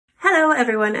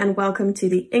everyone, and welcome to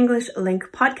the English Link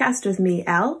podcast with me,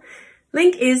 Elle.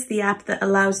 Link is the app that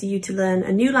allows you to learn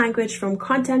a new language from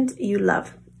content you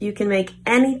love. You can make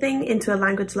anything into a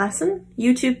language lesson: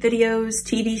 YouTube videos,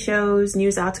 TV shows,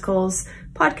 news articles,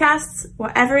 podcasts,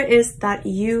 whatever it is that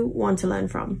you want to learn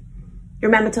from.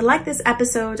 Remember to like this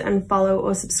episode and follow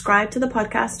or subscribe to the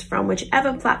podcast from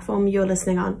whichever platform you're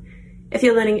listening on. If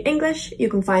you're learning English, you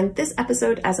can find this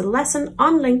episode as a lesson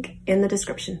on Link in the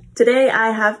description. Today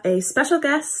I have a special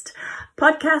guest,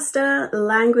 podcaster,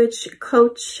 language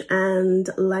coach, and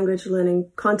language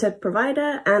learning content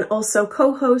provider, and also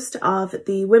co-host of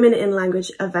the Women in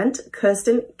Language event,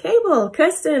 Kirsten Cable.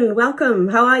 Kirsten, welcome.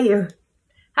 How are you?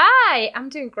 Hi, I'm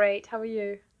doing great. How are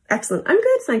you? Excellent. I'm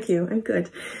good, thank you. I'm good.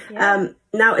 Yeah.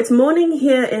 Now, it's morning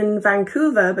here in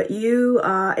Vancouver, but you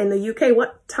are in the UK.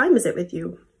 What time is it with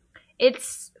you?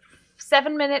 It's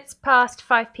 7 minutes past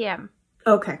 5 p.m.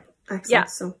 Okay, excellent. Yeah.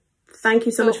 So thank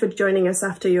you so much for joining us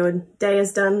after your day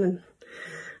is done. And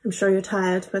I'm sure you're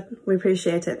tired, but we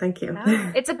appreciate it. Thank you. No,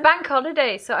 it's a bank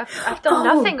holiday, so I've done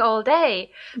nothing all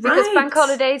day. Because right. bank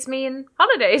holidays mean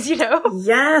holidays, you know?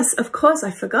 Yes, of course.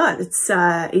 I forgot. It's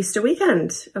Easter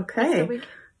weekend. Okay. Easter week.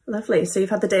 Lovely. So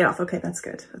you've had the day off. Okay, that's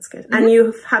good. That's good. Mm-hmm. And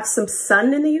you have some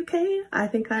sun in the UK? I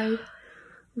think I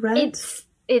read.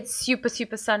 It's super,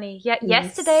 super sunny. Yeah, Yes.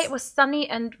 Yesterday it was sunny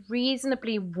and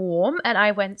reasonably warm, and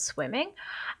I went swimming.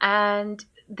 And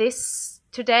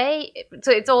today,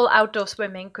 so it's all outdoor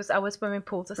swimming because our swimming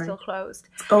pools are still closed.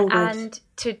 Oh, right. And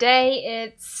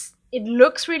today it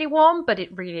looks really warm, but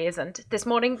it really isn't. This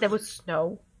morning there was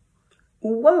snow.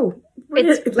 Whoa.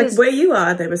 Where you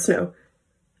are, there was snow.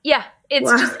 Yeah,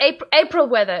 it's just April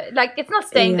weather. Like, it's not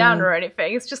staying down or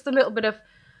anything. It's just a little bit of,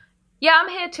 I'm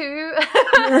here too.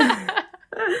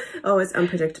 Oh, it's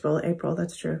unpredictable, April.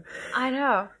 That's true. I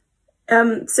know.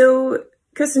 So,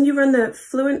 Kirsten, you run the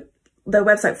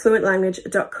website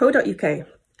fluentlanguage.co.uk,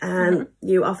 and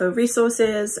you offer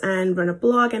resources and run a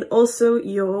blog, and also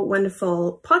your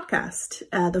wonderful podcast,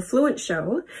 The Fluent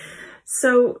Show.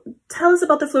 So tell us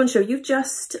about The Fluent Show.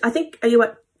 I think, are you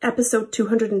at episode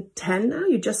 210 now?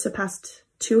 You just surpassed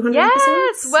 200 episodes?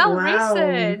 Yes, well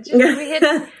researched.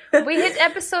 We hit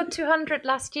episode 200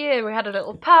 last year. We had a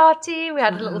little party. We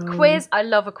had a little quiz. I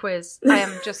love a quiz. I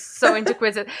am just so into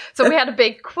quizzes. So we had a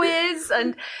big quiz,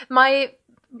 and my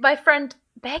friend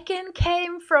Becken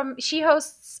she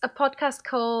hosts a podcast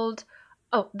called,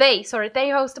 they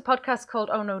host a podcast called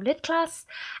Oh No Lit Class,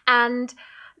 and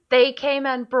they came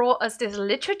and brought us this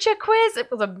literature quiz.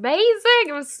 It was amazing.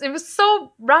 It was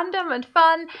so random and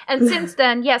fun. And since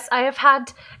then, yes,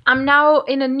 I'm now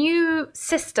in a new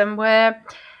system where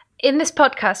in this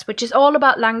podcast, which is all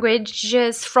about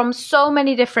languages from so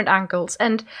many different angles.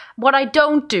 And what I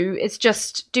don't do is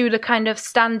just do the kind of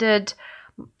standard,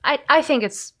 I think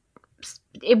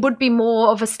it would be more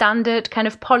of a standard kind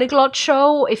of polyglot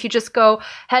show if you just go,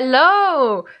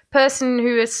 hello, person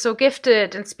who is so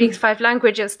gifted and speaks 5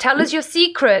 languages, tell us your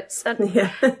secrets. And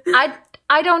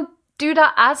I don't do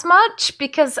that as much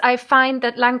because I find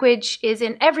that language is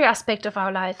in every aspect of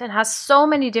our life and has so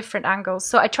many different angles.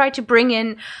 So I try to bring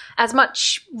in as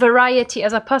much variety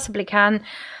as I possibly can.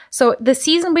 So the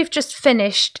season we've just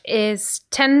finished is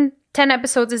 10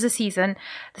 episodes is a season.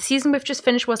 The season we've just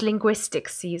finished was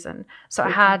linguistics season. So I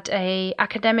had a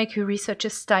academic who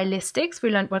researches stylistics. We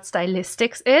learned what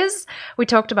stylistics is. We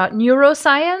talked about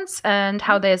neuroscience and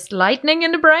how there's lightning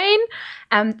in the brain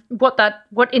and what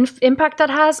impact that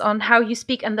has on how you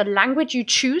speak and the language you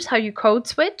choose, how you code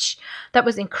switch. That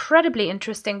was incredibly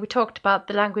interesting. We talked about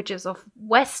the languages of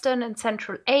Western and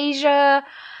Central Asia.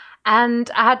 And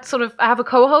I have a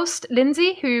co-host,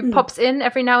 Lindsay, who pops in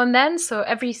every now and then. So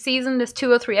every season there's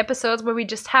 2 or 3 episodes where we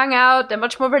just hang out. They're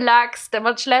much more relaxed. They're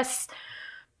much less,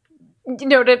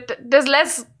 there's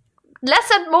less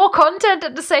and more content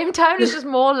at the same time. There's just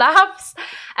more laughs.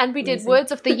 And we did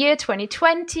Words of the Year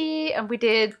 2020, and we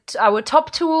did our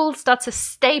top tools. That's a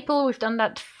staple. We've done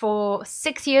that for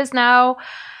 6 years now.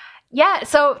 Yeah,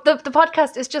 so the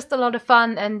podcast is just a lot of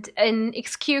fun and an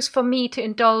excuse for me to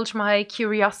indulge my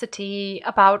curiosity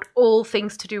about all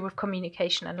things to do with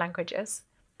communication and languages.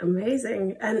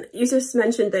 Amazing. And you just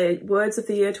mentioned the Words of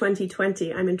the Year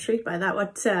 2020. I'm intrigued by that.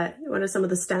 What are some of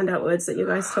the standout words that you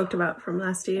guys talked about from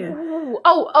last year?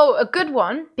 A good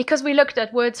one, because we looked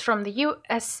at words from the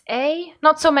USA.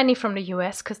 Not so many from the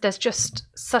US, because there's just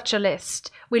such a list.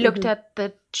 We looked at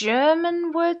the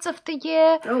German words of the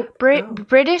year,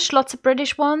 British, lots of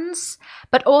British ones,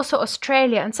 but also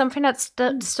Australia. And something that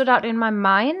stood out in my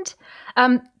mind,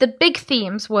 the big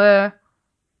themes were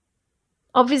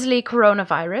obviously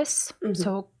coronavirus,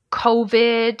 so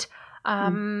COVID,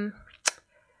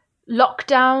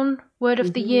 lockdown, word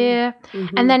of the year.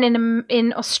 And then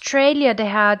in Australia they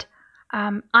had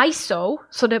ISO,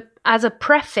 so as a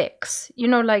prefix, you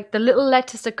know, like the little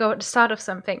letters that go at the start of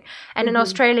something. And in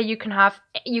Australia you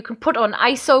can put on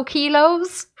ISO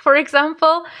kilos, for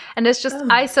example, and it's just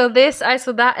ISO this,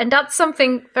 ISO that, and that's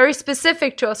something very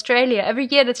specific to Australia. Every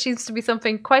year there seems to be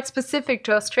something quite specific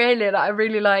to Australia that I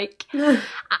really like. I'm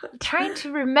trying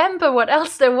to remember what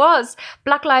else there was.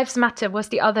 Black Lives Matter was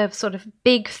the other sort of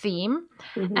big theme,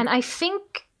 and I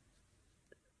think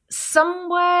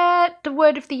somewhere the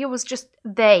word of the year was just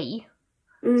they.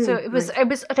 So it was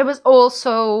there was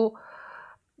also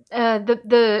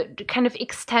the kind of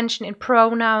extension in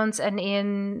pronouns and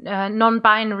in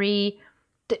non-binary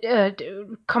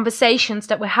conversations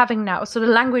that we're having now. So the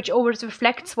language always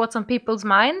reflects what's on people's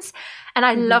minds, and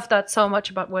I love that so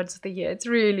much about words of the year. It's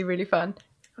really, really fun.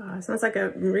 Oh, it sounds like a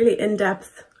really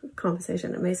in-depth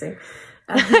conversation. Amazing.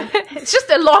 It's just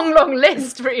a long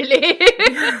list, really.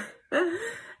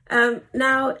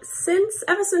 Now,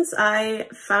 ever since I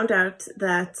found out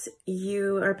that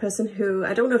you are a person who,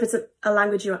 I don't know if it's a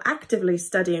language you're actively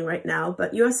studying right now,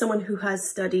 but you are someone who has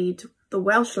studied the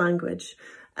Welsh language.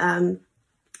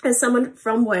 As someone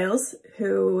from Wales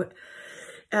who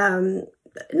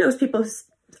knows people,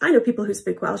 I know people who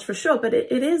speak Welsh for sure, but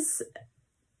it's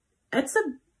a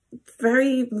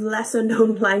very lesser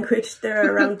known language. There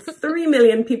are around 3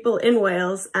 million people in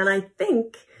Wales, and I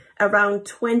think around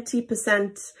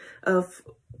 20% of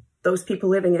those people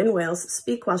living in Wales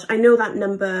speak Welsh. I know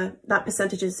that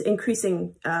percentage is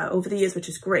increasing over the years, which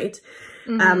is great.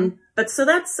 But so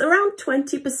that's around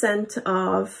 20%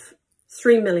 of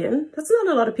 3 million. That's not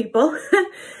a lot of people.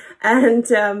 And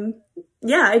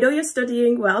yeah, I know you're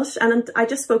studying Welsh, and I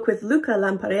just spoke with Luca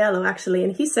Lampariello actually,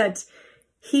 and he said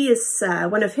he is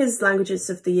one of his languages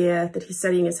of the year that he's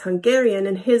studying is Hungarian,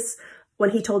 and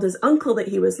when he told his uncle that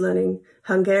he was learning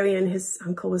Hungarian, his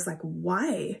uncle was like,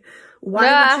 why?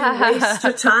 Why would you waste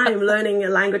your time learning a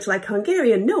language like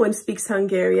Hungarian? No one speaks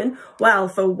Hungarian. Well,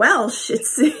 for Welsh,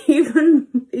 it's even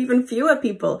fewer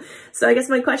people. So I guess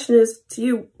my question is to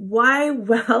you, why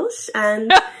Welsh?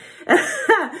 And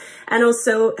and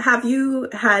also, have you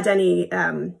had any,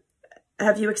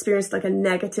 have you experienced like a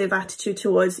negative attitude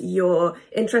towards your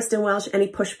interest in Welsh? Any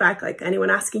pushback, like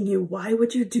anyone asking you, why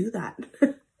would you do that?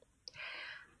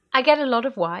 I get a lot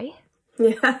of why.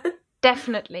 Yeah.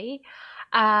 Definitely.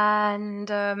 And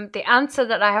the answer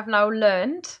that I have now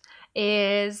learned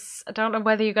is, I don't know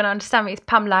whether you're going to understand me, it's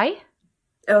Pam Lai.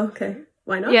 Oh, okay.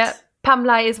 Why not? Yeah, Pam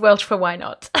Lai is Welsh for why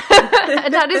not.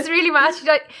 And that is really my attitude.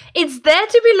 Like, it's there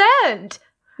to be learned.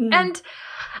 And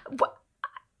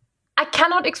I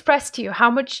cannot express to you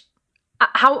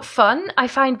how fun I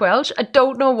find Welsh. I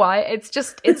don't know why.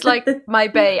 It's like my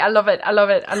bay. I love it.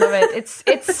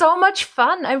 It's so much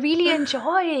fun. I really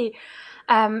enjoy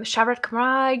siarad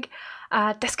Cymraeg,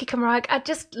 dysgu Cymraeg. I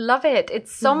just love it.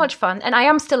 It's so much fun. And I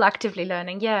am still actively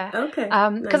learning, yeah. Okay.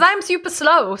 Because I'm super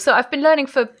slow. So I've been learning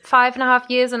for 5.5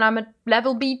 years and I'm at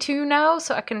level B2 now.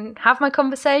 So I can have my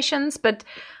conversations. But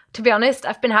to be honest,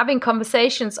 I've been having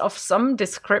conversations of some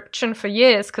description for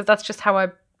years because that's just how I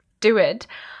do it.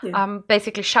 Yeah.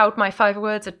 Basically shout my 5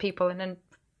 words at people and then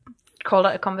call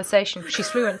it a conversation. She's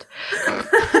fluent.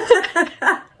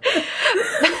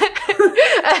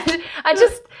 And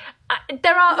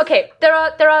there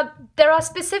are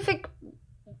specific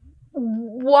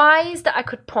whys that I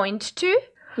could point to.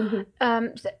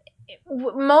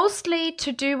 Mostly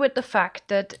to do with the fact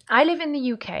that I live in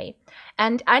the UK,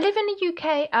 and I live in the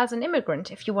UK as an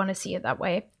immigrant, if you want to see it that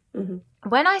way.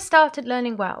 When I started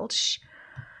learning Welsh,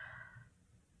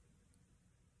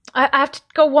 I have to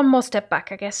go one more step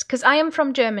back, I guess, because I am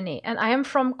from Germany, and I am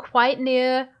from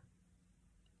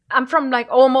I'm from like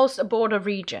almost a border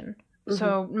region.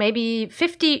 So maybe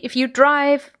if you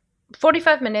drive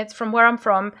 45 minutes from where I'm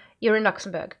from, you're in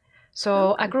Luxembourg.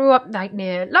 So I grew up like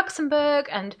near Luxembourg,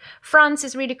 and France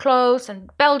is really close, and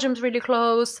Belgium's really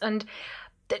close, and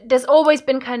there's always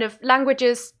been kind of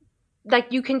languages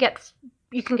like you can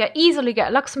easily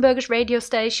get a Luxembourgish radio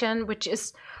station, which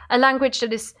is a language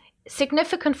that is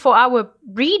significant for our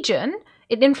region.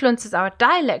 It influences our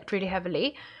dialect really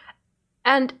heavily.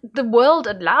 And the world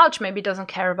at large maybe doesn't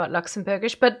care about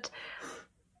Luxembourgish, but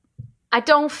I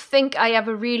don't think I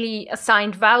ever really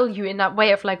assigned value in that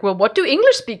way of like, well, what do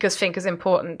English speakers think is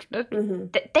important?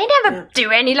 They never do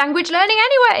any language learning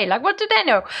anyway. Like, what do they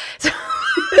know? So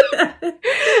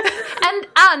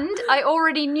and I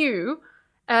already knew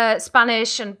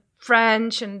Spanish and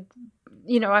French, and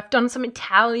I've done some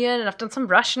Italian and I've done some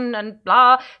Russian and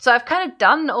blah. So I've kind of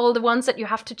done all the ones that you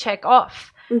have to check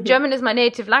off. German is my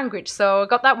native language, so I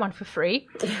got that one for free.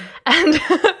 And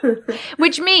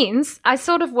which means I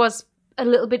sort of was a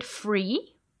little bit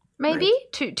free, maybe,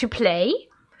 to play.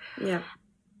 Yeah.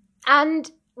 And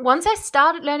once I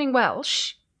started learning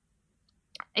Welsh,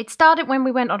 it started when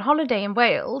we went on holiday in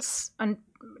Wales, and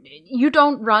you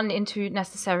don't run into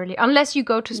necessarily, unless you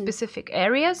go to specific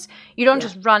areas, you don't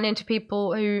just run into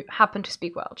people who happen to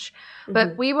speak Welsh.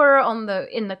 But we were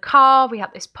in the car, we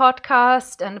had this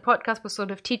podcast, and the podcast was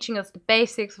sort of teaching us the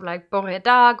basics of like bore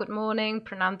da, good morning,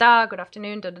 prynawn da, good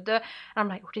afternoon, da da da. And I'm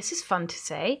like, oh, this is fun to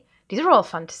say. These are all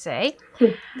fun to say.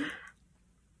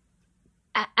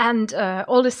 And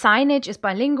all the signage is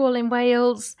bilingual in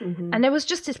Wales. And there was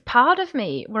just this part of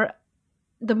me where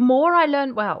the more I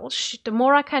learned Welsh, the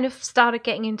more I kind of started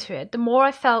getting into it, the more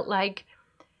I felt like,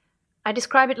 I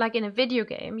describe it like in a video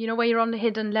game, you know, where you're on the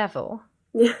hidden level.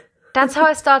 Yeah. That's how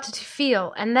I started to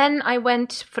feel. And then I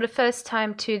went for the first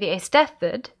time to the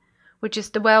Eisteddfod, which is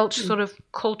the Welsh sort of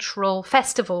cultural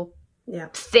festival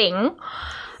thing,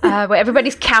 where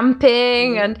everybody's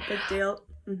camping and big deal.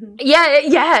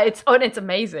 Yeah, it's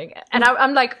amazing. And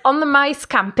I'm like on the mice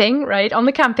camping, right, on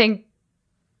the camping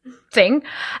thing,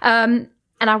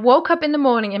 and I woke up in the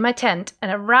morning in my tent,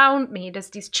 and around me there's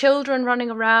these children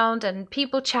running around and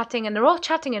people chatting, and they're all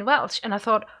chatting in Welsh, and I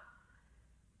thought,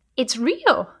 it's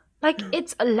real, like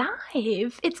it's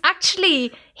alive, it's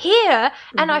actually here.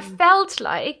 And I felt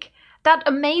like that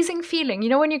amazing feeling, you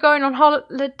know, when you're going on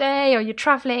holiday or you're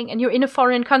traveling and you're in a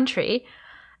foreign country.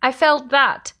 I felt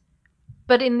that,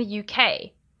 but in the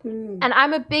UK. And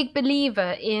I'm a big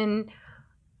believer in,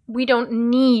 we don't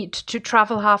need to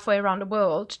travel halfway around the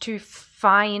world to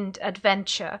find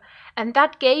adventure. And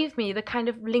that gave me the kind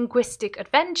of linguistic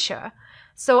adventure.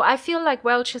 So I feel like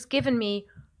Welsh has given me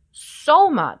so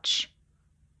much.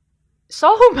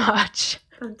 Fantastic.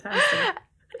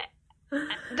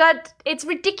 That it's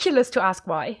ridiculous to ask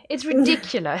why. It's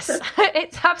ridiculous.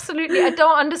 It's absolutely, I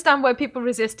don't understand why people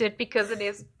resist it, because it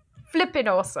is flipping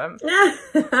awesome.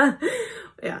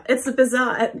 Yeah, it's a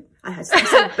bizarre, I had to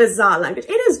say bizarre language.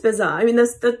 It is bizarre. I mean,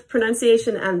 the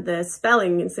pronunciation and the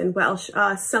spellings in Welsh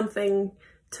are something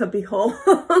to behold,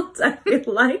 I feel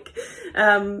like.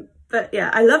 But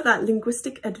yeah, I love that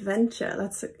linguistic adventure.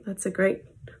 That's a great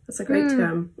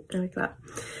term. I like that.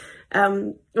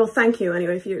 Well, thank you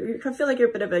anyway. I feel like you're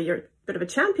a bit of a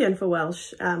champion for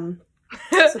Welsh.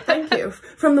 So thank you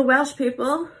from the Welsh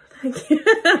people. Thank you.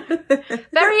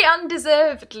 Very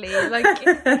undeservedly, like,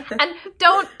 and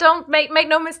don't make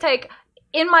no mistake.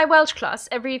 In my Welsh class,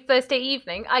 every Thursday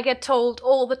evening, I get told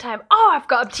all the time, "Oh,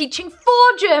 I'm teaching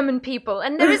 4 German people,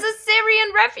 and there is a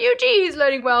Syrian refugee who's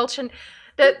learning Welsh." And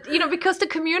that, you know, because the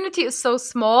community is so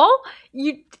small,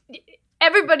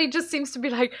 everybody just seems to be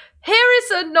like, "Here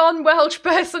is a non-Welsh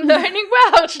person learning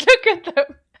Welsh. Look at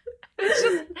them."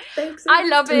 I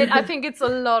love it. I think it's a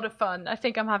lot of fun. I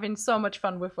think I'm having so much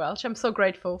fun with Welsh. I'm so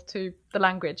grateful to the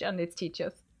language and its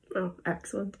teachers. Oh,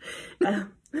 excellent.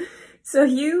 So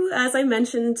you, as I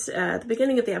mentioned at the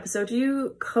beginning of the episode,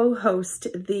 you co-host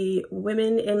the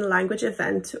Women in Language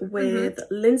event with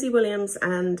Lindsay Williams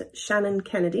and Shannon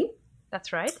Kennedy.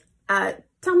 That's right.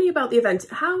 Tell me about the event.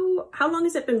 How long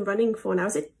has it been running for now?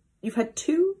 You've had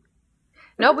 2?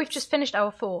 No, we've just finished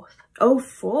our 4th. Oh,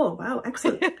 4. Wow,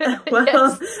 excellent.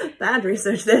 Well, bad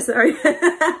research there, sorry.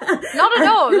 Not at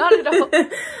all.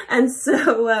 And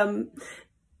so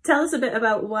tell us a bit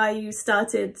about why you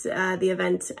started the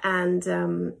event, and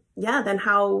then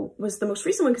how was the most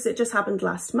recent one, because it just happened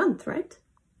last month, right?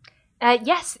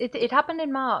 Yes, it happened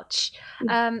in March.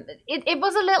 It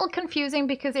was a little confusing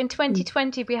because in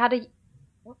 2020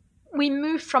 we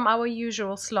moved from our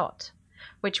usual slot,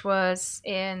 which is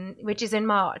in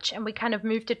March, and we kind of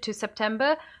moved it to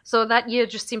September. So that year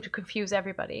just seemed to confuse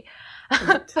everybody.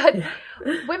 Right. But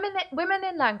Women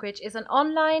in Language is an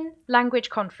online language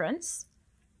conference,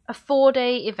 a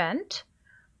 4-day event.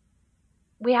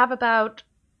 We have about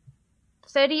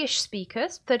 30-ish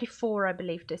speakers, 34 I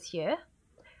believe this year.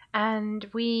 And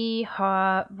we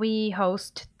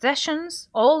host sessions,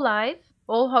 all live,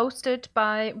 all hosted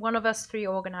by one of us 3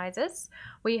 organizers.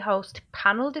 We host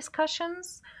panel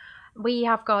discussions. We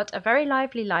have got a very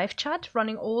lively live chat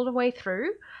running all the way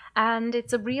through, and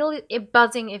it's a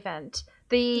buzzing event.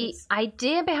 The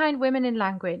idea behind Women in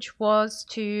Language was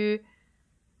to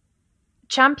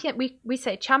champion, we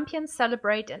say champion,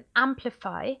 celebrate and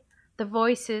amplify the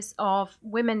voices of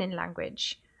women in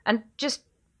language, and just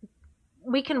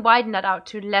we can widen that out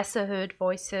to lesser heard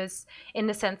voices, in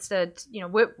the sense that, you know,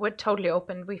 we're totally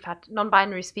open. We've had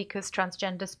non-binary speakers,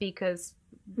 transgender speakers.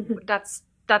 That's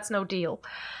no deal.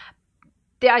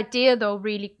 The idea, though,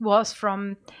 really was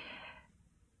from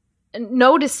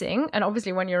noticing, and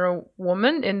obviously when you're a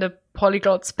woman in the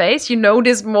polyglot space, you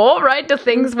notice more, right? The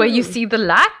things where you see the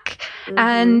lack.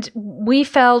 And we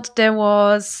felt there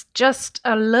was just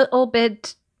a little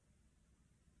bit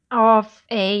of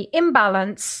a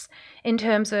imbalance in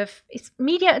terms of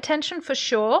media attention for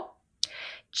sure.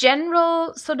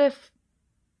 General sort of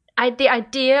the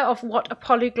idea of what a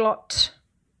polyglot,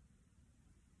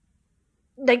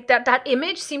 like that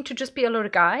image seemed to just be a lot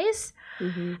of guys.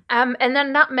 And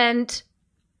then that meant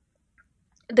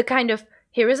the kind of,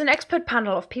 here is an expert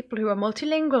panel of people who are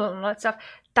multilingual and all that stuff.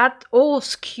 That all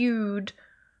skewed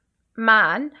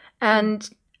man. And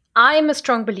I'm a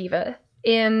strong believer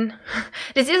in,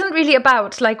 this isn't really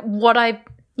about like what I,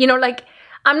 like,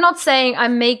 I'm not saying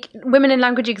women in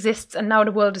language exists and now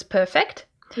the world is perfect.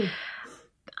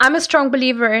 I'm a strong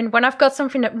believer in when I've got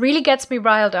something that really gets me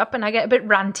riled up and I get a bit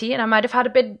ranty, and I might have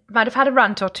had a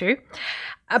rant or two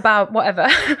about whatever.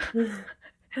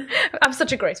 I'm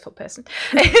such a graceful person.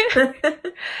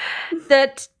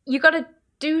 That you got to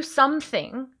do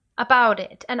something about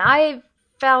it. And I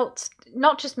felt,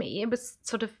 not just me, it was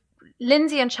sort of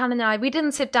Lindsay and Shannon and I, we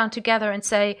didn't sit down together and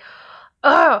say,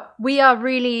 oh, we are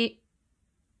really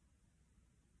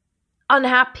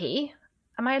unhappy.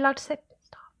 Am I allowed to say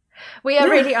stop? We are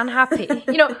really unhappy.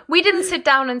 We didn't sit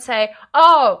down and say,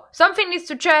 oh, something needs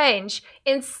to change.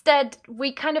 Instead,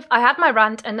 I had my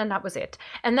rant and then that was it.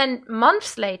 And then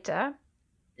months later,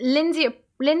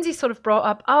 Lindsay sort of brought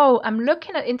up, oh, I'm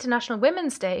looking at International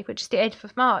Women's Day, which is the 8th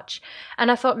of March.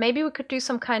 And I thought maybe we could do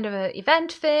some kind of an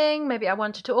event thing. Maybe I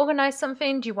wanted to organize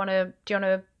something. Do you want to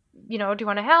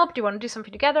help? Do you want to do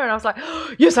something together? And I was like,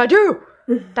 oh, yes, I do.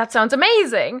 That sounds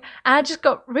amazing. And I just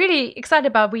got really excited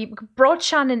about it. We brought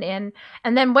Shannon in.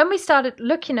 And then when we started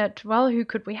looking at, well, who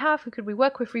could we have? Who could we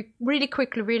work with? We really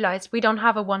quickly realized we don't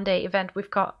have a one-day event. We've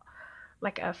got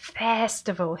like a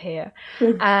festival here.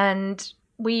 And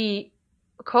we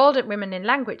called it Women in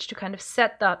Language to kind of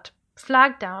set that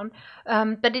flag down.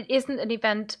 But it isn't an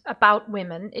event about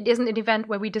women. It isn't an event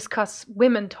where we discuss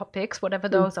women topics, whatever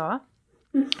those are.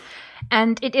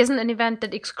 And it isn't an event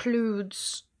that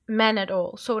excludes men at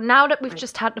all. So now that we've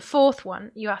just had the 4th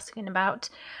one you're asking about,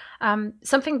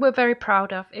 something we're very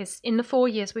proud of is in the 4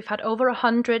 years we've had over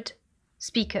 100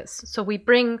 speakers. So we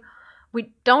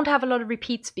don't have a lot of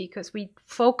repeat speakers. We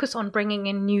focus on bringing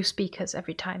in new speakers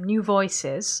every time, new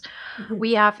voices.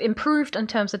 We have improved in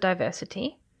terms of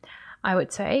diversity, I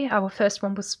would say. Our first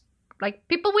one was like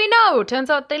people we know. Turns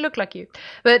out they look like you.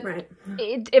 But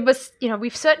it was,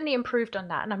 we've certainly improved on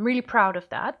that. And I'm really proud of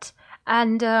that.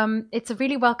 And it's a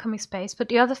really welcoming space. But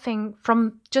the other thing,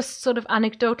 from just sort of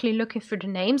anecdotally looking through the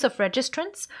names of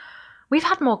registrants, we've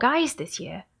had more guys this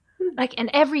year. And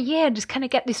every year just kind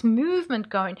of get this movement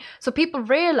going. So people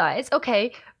realize,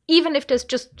 okay, even if there's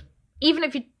just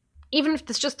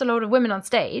a load of women on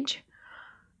stage,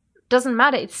 doesn't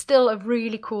matter. It's still a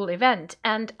really cool event.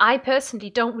 And I personally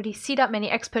don't really see that many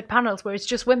expert panels where it's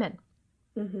just women.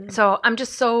 So I'm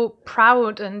just so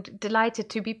proud and delighted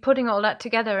to be putting all that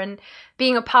together and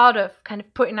being a part of kind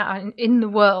of putting that in the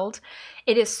world.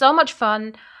 It is so much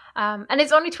fun. And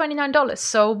it's only $29.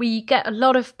 So we get a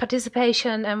lot of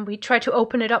participation and we try to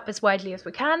open it up as widely as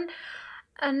we can.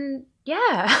 And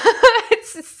yeah,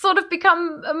 it's sort of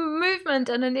become a movement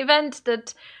and an event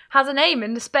that has a name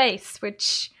in the space,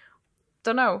 which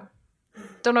don't know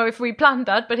if we planned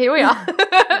that, but here we are.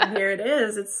 Here it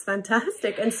is. It's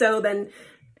fantastic. And so then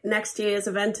next year's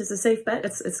event is a safe bet.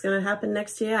 It's going to happen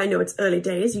next year. I know it's early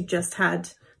days. You just had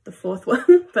the 4th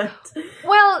one, but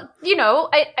well,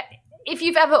 if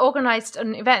you've ever organized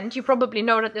an event, you probably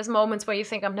know that there's moments where you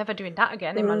think, I'm never doing that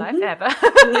again in my life ever.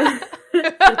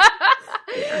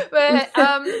 But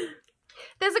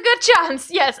there's a good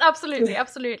chance. Yes,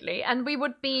 absolutely. And we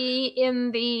would be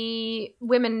in the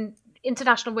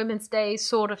International Women's Day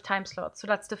sort of time slot. So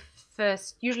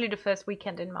that's usually the first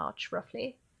weekend in March,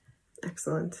 roughly.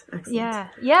 Excellent.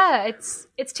 Yeah.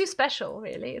 It's too special,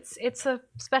 really. It's a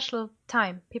special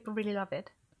time. People really love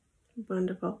it.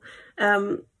 Wonderful.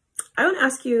 I want to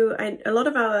ask you, a lot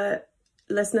of our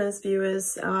listeners,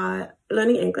 viewers are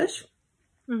learning English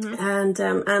and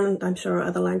I'm sure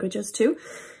other languages too.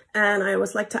 And I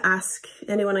always like to ask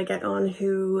anyone I get on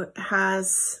who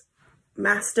has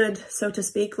mastered, so to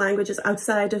speak, languages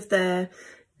outside of their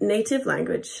native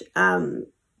language,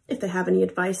 if they have any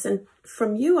advice. And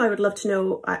from you, I would love to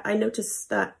know, I noticed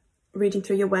that reading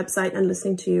through your website and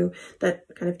listening to you, that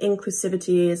kind of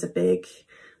inclusivity is a big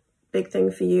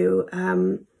thing for you.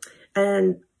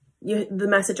 And the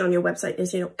message on your website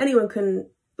is, anyone can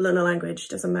learn a language.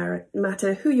 Doesn't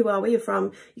matter who you are, where you're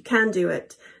from, you can do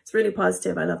it. It's really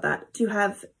positive. I love that. Do you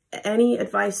have any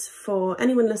advice for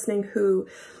anyone listening who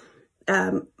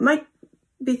might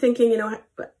be thinking,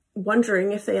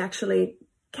 wondering if they actually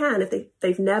can, if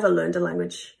they've never learned a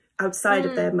language outside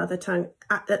of their mother tongue,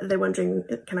 that they're wondering,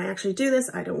 can I actually do this?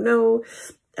 I don't know.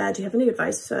 Do you have any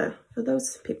advice for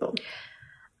those people?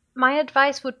 My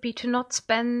advice would be to not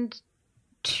spend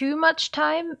too much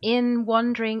time in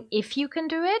wondering if you can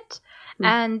do it,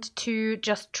 and to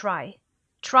just try.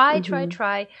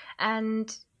 Try.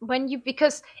 And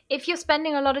because if you're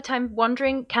spending a lot of time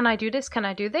wondering, can I do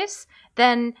this?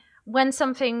 Then when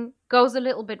something goes a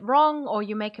little bit wrong or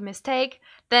you make a mistake,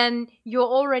 then you're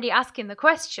already asking the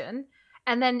question.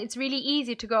 And then it's really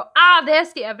easy to go,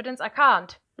 there's the evidence. I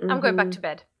can't. I'm going back to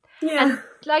bed. Yeah.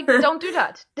 And don't do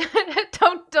that.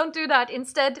 don't do that.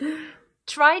 Instead,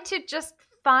 try to just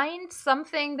find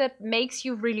something that makes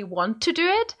you really want to do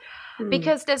it.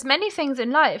 Because there's many things in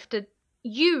life that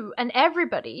you and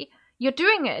everybody, you're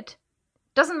doing it.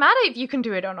 Doesn't matter if you can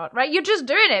do it or not, right? You're just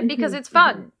doing it because it's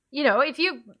fun. You know, if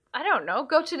you, I don't know,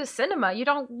 go to the cinema, you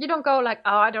don't go like,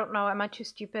 I don't know, am I too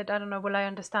stupid? I don't know, will I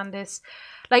understand this?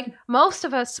 Like most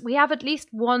of us, we have at least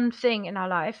one thing in our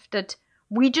life that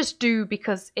we just do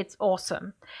because it's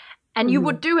awesome. And you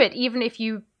would do it even if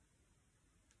you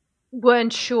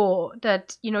weren't sure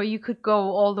that, you know, you could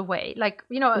go all the way. Like,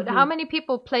 you know, how many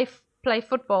people play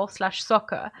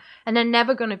football/soccer and they're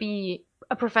never going to be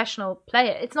a professional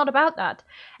player? It's not about that.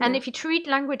 And if you treat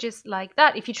languages like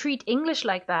that, if you treat English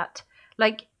like that,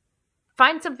 like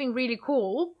find something really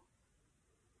cool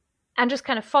and just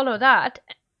kind of follow that,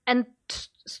 and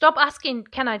stop asking,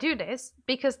 can I do this?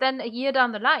 Because then a year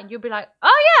down the line, you'll be like,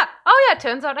 oh yeah,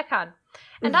 turns out I can.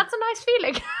 And that's a nice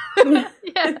feeling.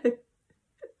 Yeah.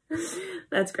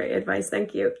 That's great advice.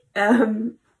 Thank you.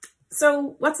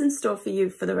 So what's in store for you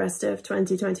for the rest of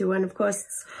 2021? Of course,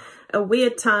 it's a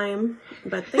weird time,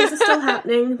 but things are still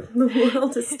happening. The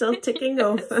world is still ticking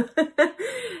over.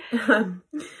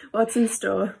 What's in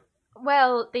store?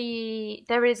 Well,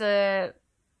 there is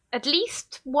at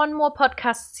least one more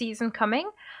podcast season coming,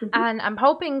 and I'm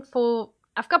hoping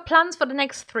I've got plans for the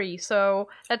next 3, so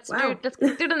let's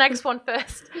do the next one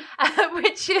first,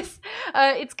 which is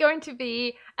it's going to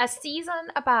be a season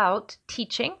about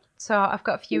teaching. So I've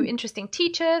got a few interesting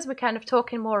teachers. We're kind of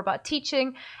talking more about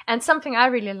teaching, and something I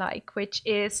really like, which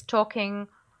is talking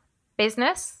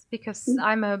business, because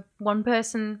I'm a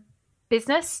one-person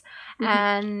business,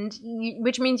 and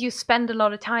which means you spend a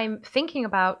lot of time thinking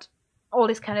about all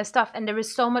this kind of stuff. And there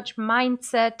is so much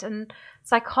mindset and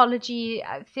psychology.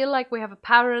 I feel like we have a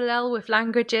parallel with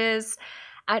languages.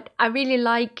 I really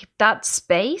like that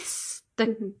space,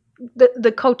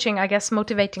 the coaching, I guess,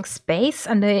 motivating space,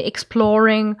 and the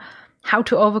exploring how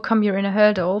to overcome your inner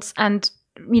hurdles, and,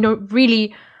 you know,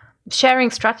 really sharing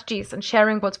strategies and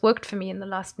sharing what's worked for me in the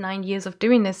last 9 years of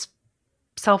doing this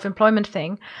self-employment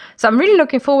thing. So I'm really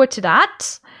looking forward to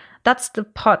that. That's the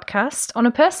podcast. On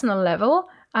a personal level,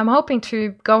 I'm hoping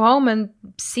to go home and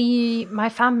see my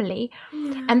family.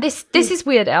 And this is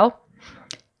weird, Elle.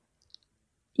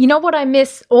 You know what I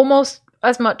miss almost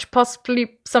as much,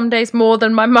 possibly some days more,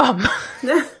 than my mum?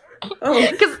 Because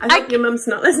I hope your mum's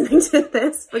not listening to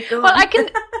this. But go on. I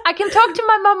can talk to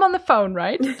my mum on the phone,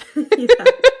 right? Yeah.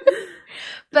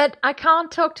 But I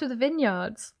can't talk to the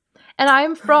vineyards. And I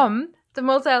am from the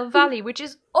Moselle Valley, which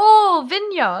is all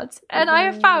vineyards. And I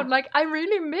have found, like, I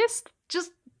really missed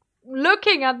just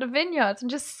looking at the vineyards and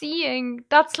just seeing.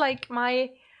 That's like my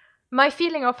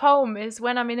feeling of home is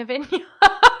when I'm in a vineyard,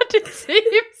 it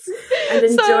seems. And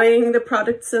enjoying the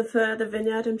products of the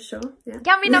vineyard, I'm sure. Yeah,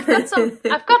 I mean, I've got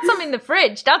some in the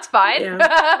fridge. That's fine. Yeah.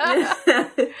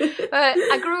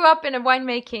 I grew up in a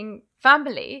winemaking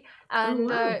family, and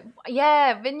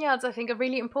vineyards, I think, are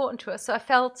really important to us. So I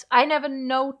felt I never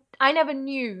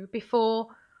knew before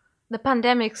the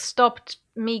pandemic stopped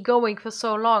me going for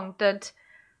so long that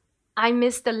I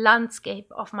miss the landscape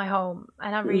of my home,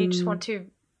 and I really just want to,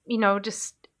 you know,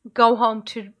 just go home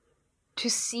to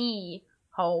see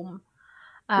home.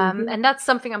 And that's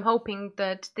something I'm hoping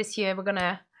that this year we're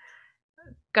gonna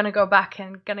go back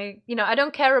and you know, I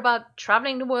don't care about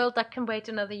traveling the world, that can wait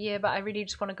another year, but I really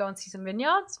just want to go and see some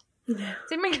vineyards. Yeah.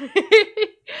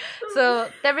 So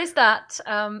there is that,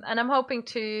 and I'm hoping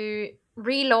to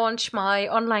relaunch my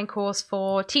online course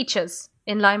for teachers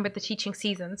in line with the teaching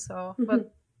season. So we're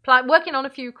working on a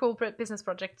few cool business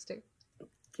projects too.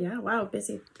 Yeah, wow,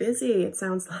 busy, it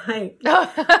sounds like.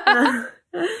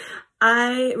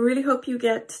 I really hope you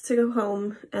get to go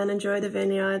home and enjoy the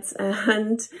vineyards,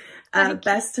 and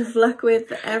best of luck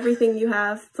with everything you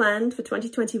have planned for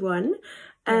 2021.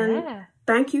 And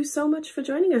thank you so much for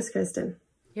joining us, Kirsten.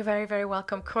 You're very, very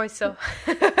welcome. Kreuzer.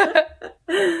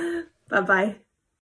 Bye-bye.